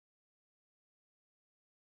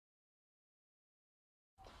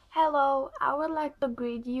Hello, I would like to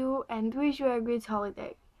greet you and wish you a great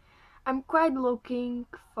holiday. I'm quite looking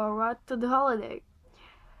forward to the holiday.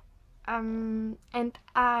 And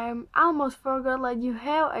I'm almost forgot that you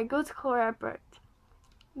have a good school report.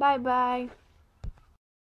 Bye bye.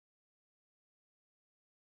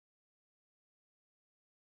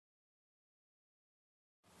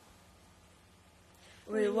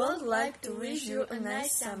 We would like to wish you a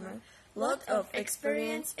nice summer, lot of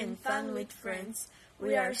experience and fun with friends.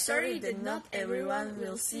 We are sorry that not everyone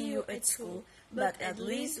will see you at school, but at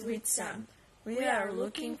least with some. We are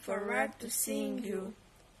looking forward to seeing you.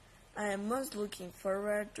 I am most looking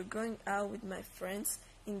forward to going out with my friends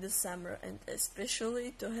in the summer and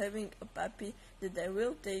especially to having a puppy that I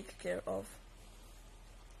will take care of.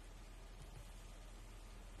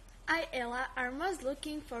 I, Ella, are most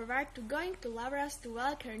looking forward to going to Laura's to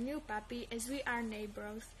welcome her new puppy as we are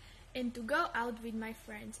neighbors, and to go out with my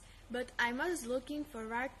friends. But I'm most looking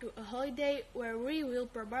forward to a holiday where we will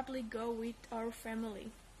probably go with our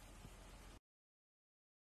family.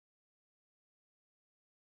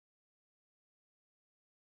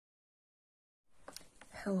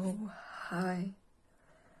 Hello, hi.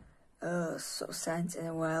 So since in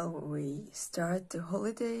a while we start the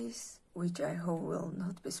holidays, which I hope will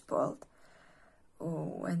not be spoiled.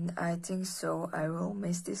 When I think so, I will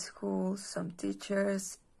miss the school, some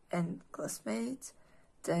teachers and classmates,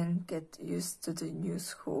 then get used to the new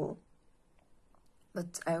school.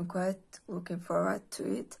 But I'm quite looking forward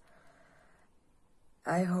to it.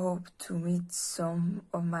 I hope to meet some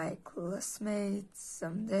of my classmates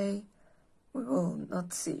someday. We will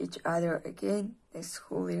not see each other again next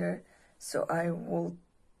school year, so I would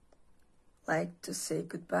like to say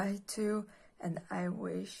goodbye to you, and I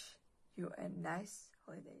wish you a nice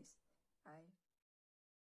holidays. Bye.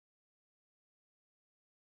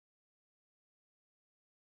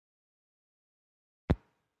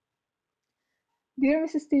 Dear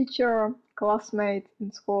Mrs. Teacher, classmates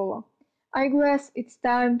in school, I guess it's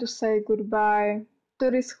time to say goodbye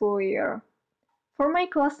to this school year. For my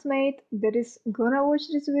classmate that is gonna watch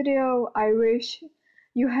this video, I wish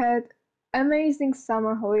you had amazing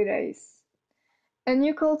summer holidays and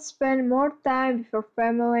you could spend more time with your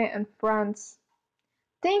family and friends.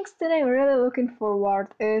 Things that I'm really looking forward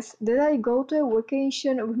is that I go to a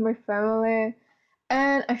vacation with my family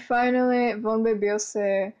and I finally won't be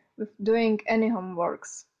busy with doing any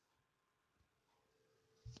homeworks.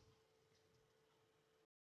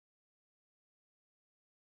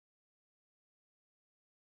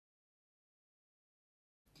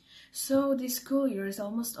 So this school year is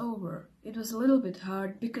almost over. It was a little bit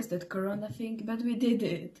hard because that corona thing, but we did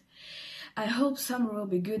it. I hope summer will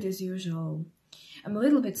be good as usual. I'm a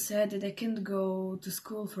little bit sad that I can't go to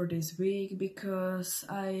school for this week because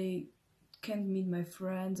I can't meet my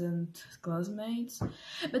friends and classmates.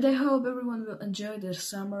 But I hope everyone will enjoy their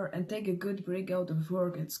summer and take a good break out of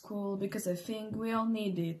work and school because I think we all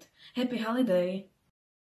need it. Happy holiday!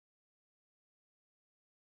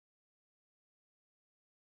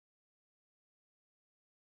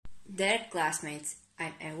 Dear classmates,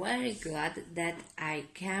 I'm very glad that I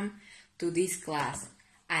came to this class.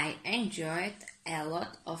 I enjoyed a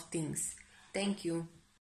lot of things. Thank you.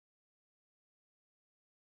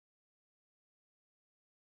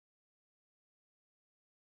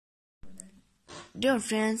 Dear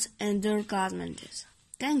friends and dear classmates,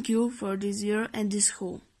 thank you for this year and this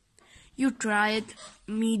school. You tried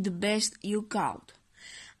me the best you could.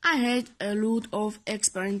 I had a lot of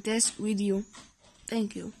experiences with you.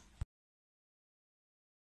 Thank you.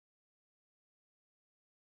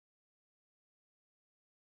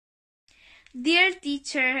 Dear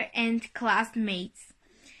teacher and classmates,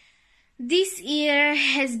 this year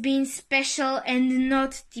has been special and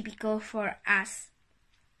not typical for us.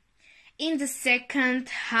 In the second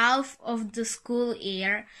half of the school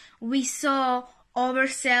year, we saw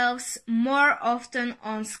ourselves more often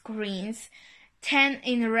on screens than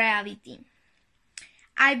in reality.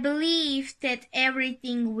 I believe that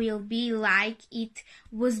everything will be like it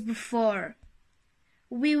was before.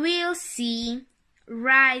 We will see,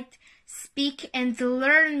 write, speak and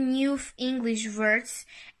learn new English words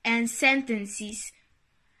and sentences.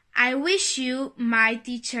 I wish you, my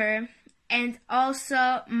teacher, and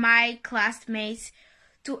also my classmates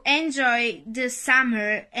to enjoy the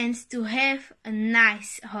summer and to have a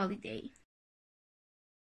nice holiday.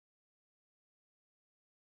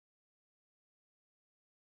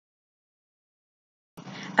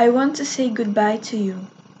 I want to say goodbye to you.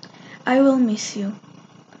 I will miss you.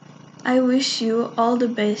 I wish you all the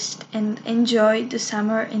best and enjoy the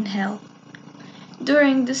summer in hell.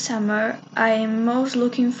 During the summer, I am most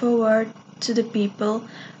looking forward to the people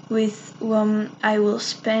with whom I will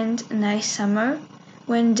spend a nice summer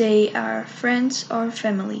when they are friends or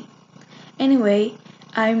family. Anyway,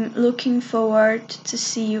 I'm looking forward to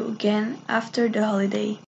see you again after the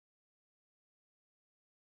holiday.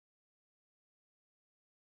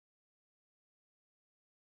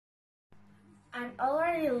 I'm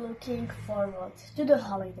already looking forward to the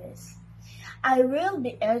holidays. I will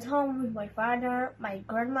be at home with my father, my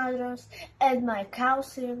grandmothers, and my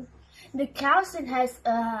cousin. The cousin has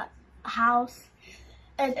a house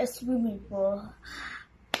and a swimming pool.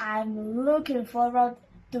 I'm looking forward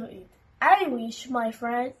to it. I wish my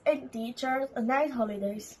friends and teachers a nice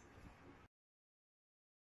holidays.